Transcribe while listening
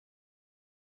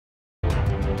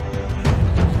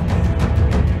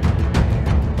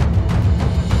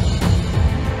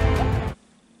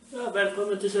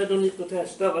välkommen till Söder Nico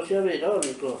testa. Vad kör vi idag,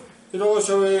 Nico? Idag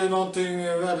kör vi någonting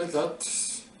väldigt lätt.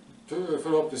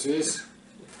 Förhoppningsvis.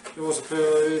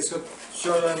 Vi ska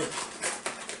köra en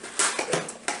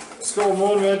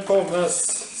skåmål med pommes.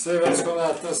 Se vem som ska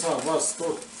äta snabbast.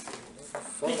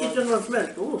 Vilket är någon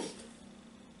smältost?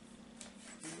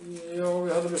 Ja,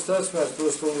 vi hade beställt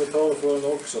smältost och vi tar för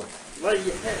den också. Vad i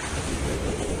helvete?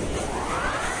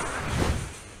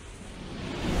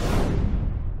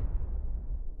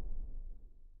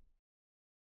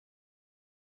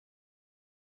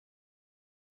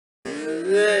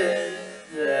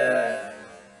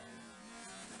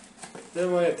 Det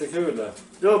var inte kul det.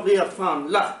 Då blir jag fan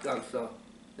lack alltså.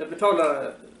 Jag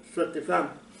betalar 75.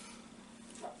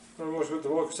 Men vi måste gå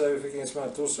tillbaka och säga att vi fick in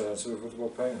smältost här så vi får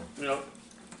tillbaka pengar. Ja,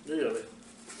 det gör vi.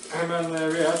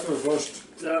 Men vi äter först.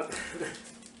 Ja.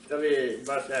 Ska vi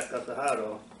bara käka så här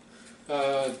då? Det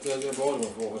är bara de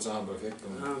får hos Hamburgare.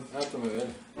 Ja. Ät om vi vill.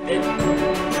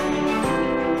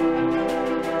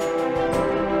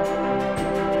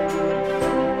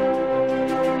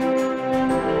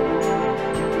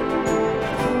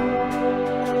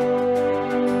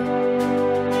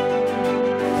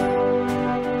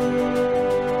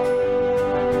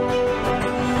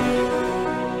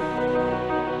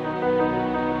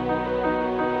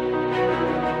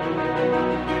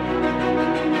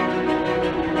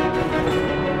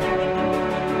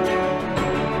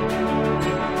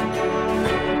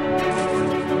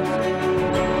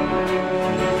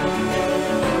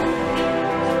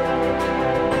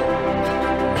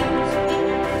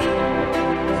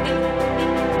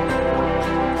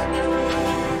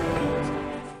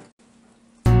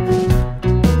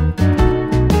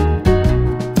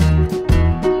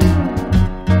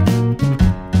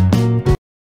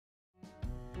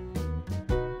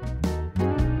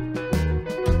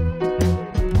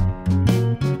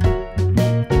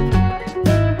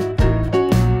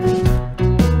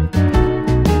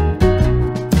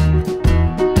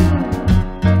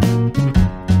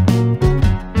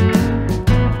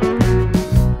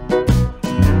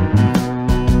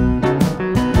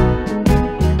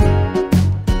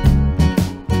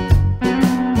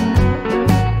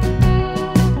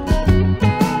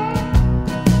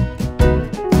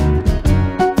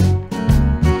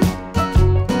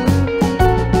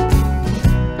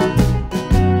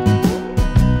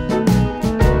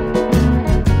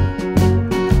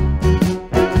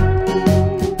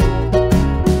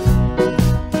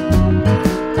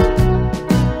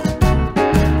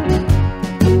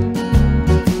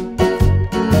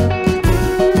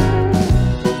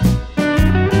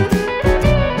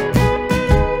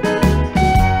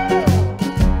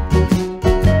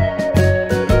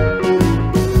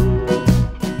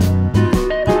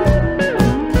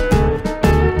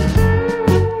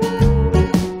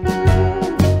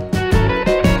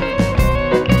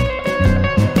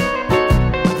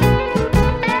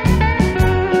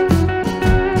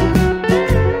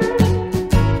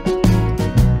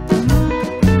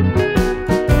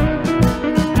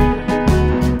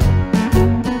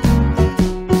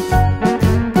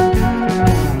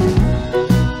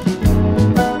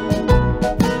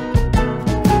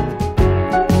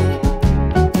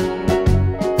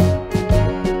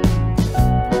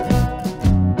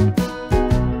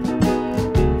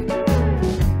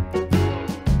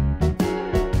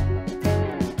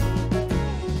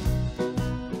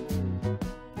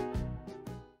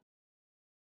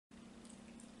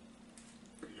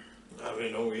 Jag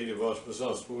vill nog i det bara på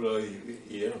snabbspola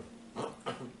igenom.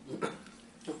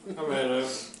 Jag menar,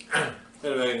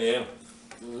 hela vägen igen.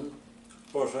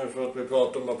 Bara för att vi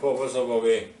pratar om att pommes så var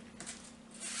vi.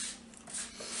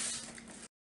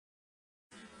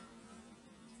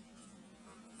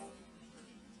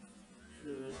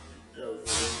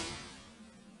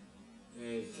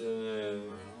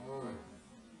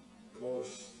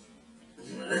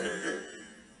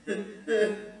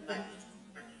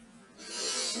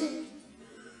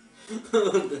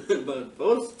 Det är bara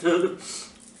posten.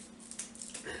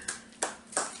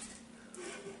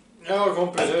 Ja,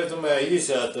 kompis, jag vet om jag är is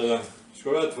eller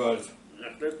ska du äta förut?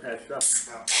 Jag ska testa.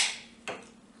 Ja.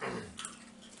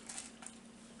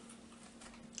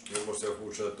 Nu måste jag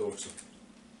fortsätta också.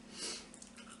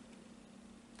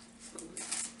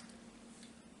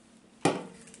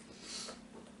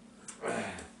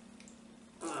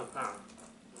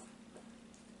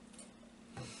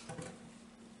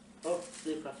 Och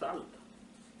sniffar salt.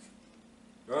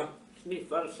 Va?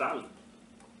 Sniffar salt.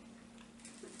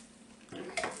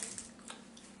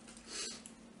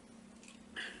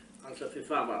 Alltså fy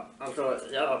fan va. Alltså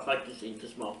jag har faktiskt inte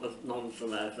smakat någon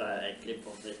som är så här äcklig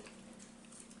på sig.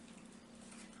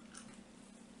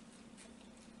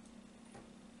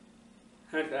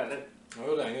 Helt ärligt. Ja, det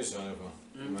var länge sedan ungefär.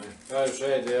 Men jag har i och för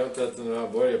sig det har inte ätit en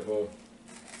hamburgare på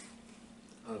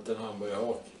annat än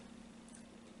hamburgarhak.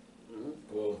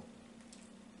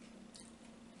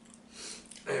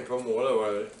 På målet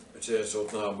var jag ett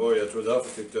sånt hamburgare. Jag tror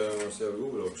därför tyckte jag den var så jävla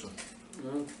god också.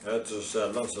 Jag äter så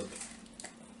sällan så att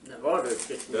Det var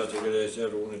riktigt god. jag tycker det är så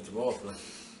jävla onödigt mat. Men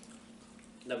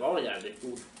Det var jävligt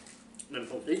god. Men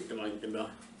pommes fritesen var inte bra.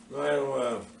 nej,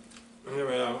 jag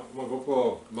menar, om man går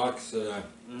på Max eller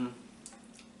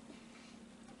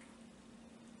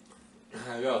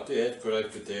jag har alltid ett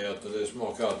korrekt kriterat och det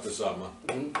smakar alltid samma.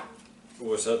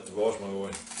 Oavsett var man går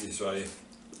i Sverige.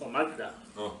 På Max där?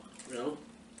 Ja. Ja.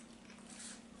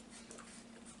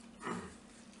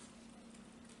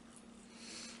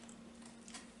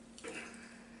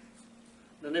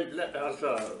 Men det är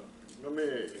alltså, de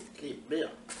är klippiga.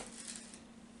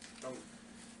 De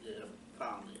är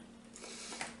fan i.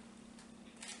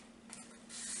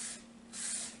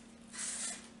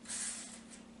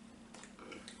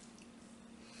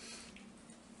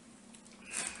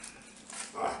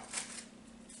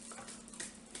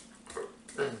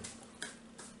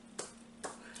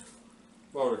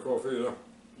 Vad har vi kvar? 4?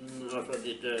 Alltså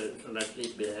lite sån där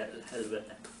klipp i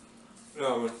helvete.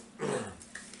 Ja, men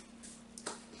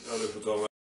ja, du får ta mig.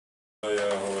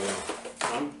 Jag har väl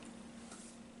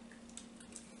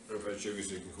ungefär 20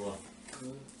 stycken kvar.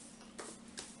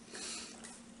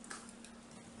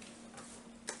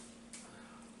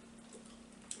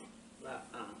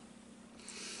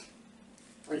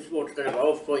 Hur svårt ska det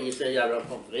vara att få i sig jävla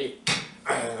pommes frites?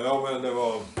 Ja, men det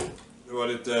var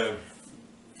lite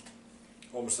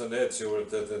omständighet som gjorde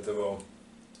att det inte var.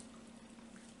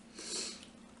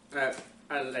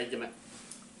 Jag lägger mig.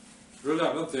 Du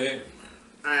lämnar till.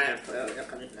 Nej, jag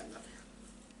kan inte lämna det.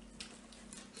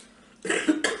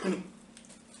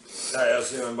 Nej, jag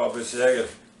ser mig bara beseger.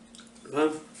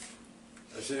 Va?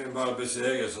 Jag ser mig bara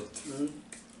beseger så att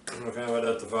då kan jag vara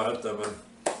lätt att få allt där, men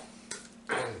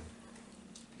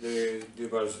det är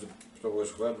bara så att slå på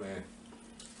sig själv med.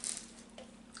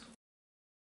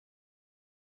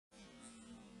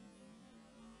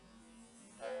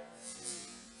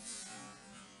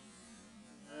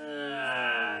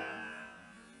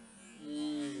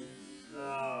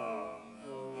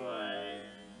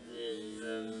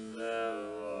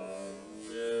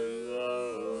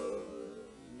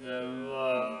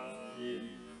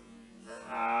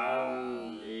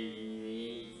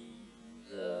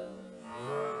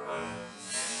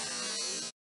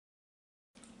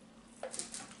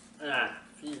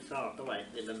 Fy satan vad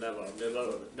äcklig den där var.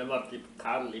 Den var typ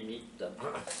kall i mitten.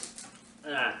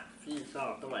 Fy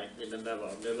satan vad äcklig den där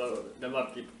var. Den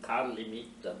var typ kall i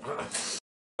mitten.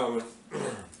 Ja, men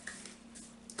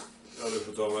ja, du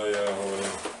får ta mig. Jag har väl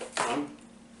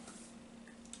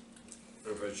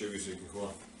ungefär 20 stycken kvar.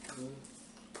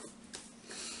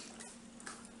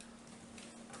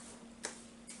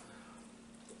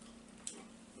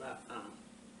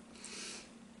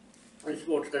 Hur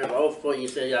svårt ska det vara att få i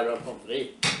sig jävla pommes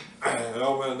frites?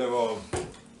 Ja, men det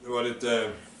var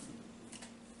lite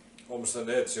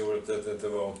omständighet som gjorde att det inte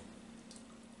var.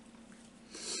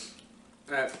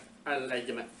 Jag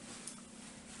lägger mig.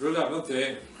 Du lämnar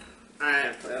till.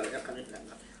 Nej, jag kan inte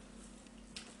lämna det.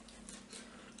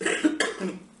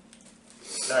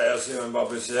 Nej, jag ser mig bara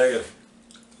beseger.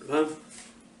 Va?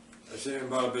 Jag ser mig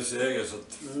bara beseger så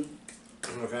att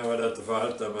då kan jag vara lätt att få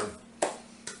allt där, men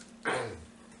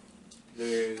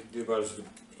det är bara så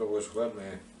att slå på sig själv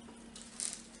med.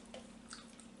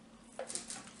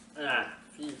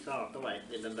 Fy satan vad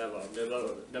äcklig den där var.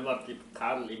 Den var typ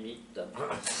kall i mitten.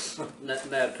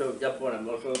 När jag tuggade på den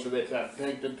och så du vet jag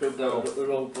tänkte tugga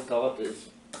rå potatis.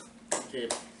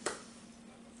 Typ.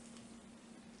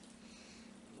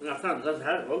 Jag fann den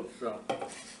här också.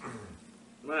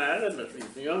 Vad är det med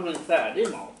skiten? Jag har en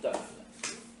färdig mat där.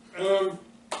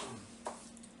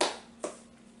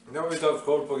 Jag har inte haft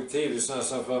koll på tid så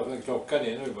för klockan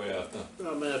är nu börjar äta.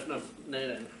 Ja, men jag snabbt.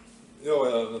 Nej.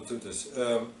 Ja, naturligtvis.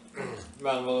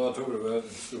 Men vad tror du?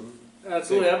 Jag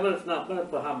tror jag var snabbare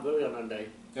på hamburgarna än dig.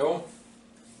 Jo.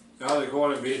 Jag hade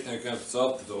kvar en bit när jag kan inte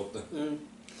saltet åt det.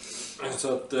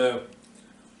 Så att i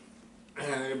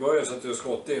början satt jag och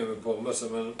skottade in med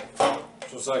pommesen, men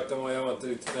som sagt, jag var inte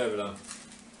riktigt nöjd med den.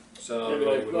 Sen Det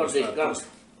var ju klart dricka.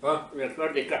 Va? Vi har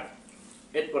klart dricka.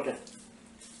 Ett bort det.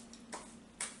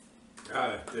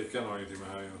 Nej, drickan har ingenting med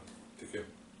här jag tycker.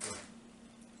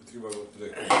 Jag tycker bara gott att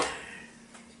dricka.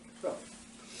 Så.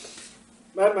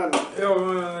 Men. Ja,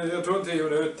 men jag tror 10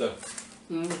 minuter.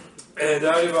 Det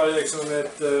här är ju bara liksom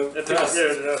ett test.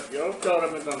 Jag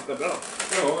klarar mig ganska bra.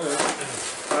 Ja.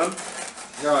 Ja.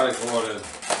 Jag är kvar en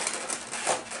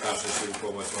kanske 20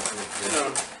 på mig. Ja.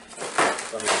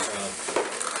 Jag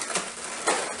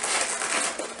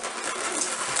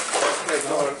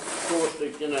har 2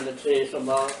 stycken eller 3 som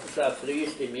har så här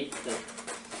fryst i mitten.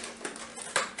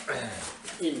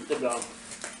 Inte bra.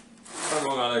 Hur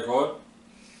många är det kvar?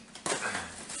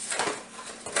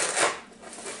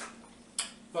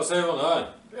 Vad säger man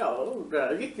här? Ja, det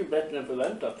här gick ju bättre än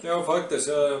förväntat. Ja, faktiskt.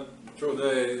 Jag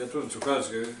trodde inte så själv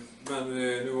skulle. Men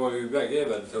nu var ju bägge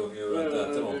väldigt hungriga och inte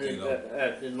ätit någonting idag.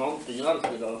 Ätit någonting alls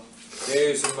idag. Det är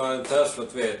ju som en test för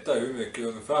att veta hur mycket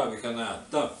ungefär vi kan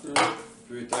äta.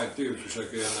 För vi tänkte ju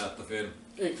försöka göra äta film.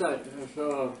 Exakt.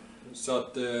 Så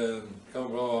att det kan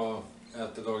vara bra att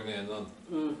äta dagen innan.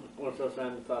 Och så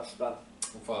sen fasta.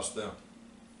 Och fasta.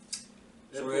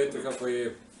 Så vi inte kan få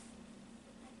i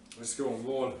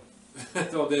skrånvål.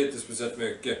 Ja, det är inte speciellt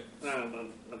mycket. Nej,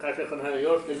 men man kanske kan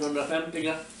höja oss till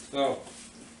 150. Ja.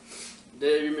 Det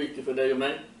är ju mycket för dig och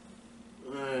mig.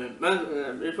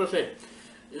 Men vi får se.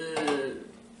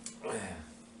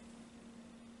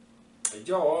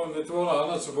 Ja, om det inte var något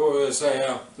annat så får vi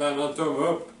säga lämna en tumme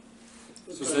upp.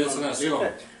 Så ses vi nästa gång.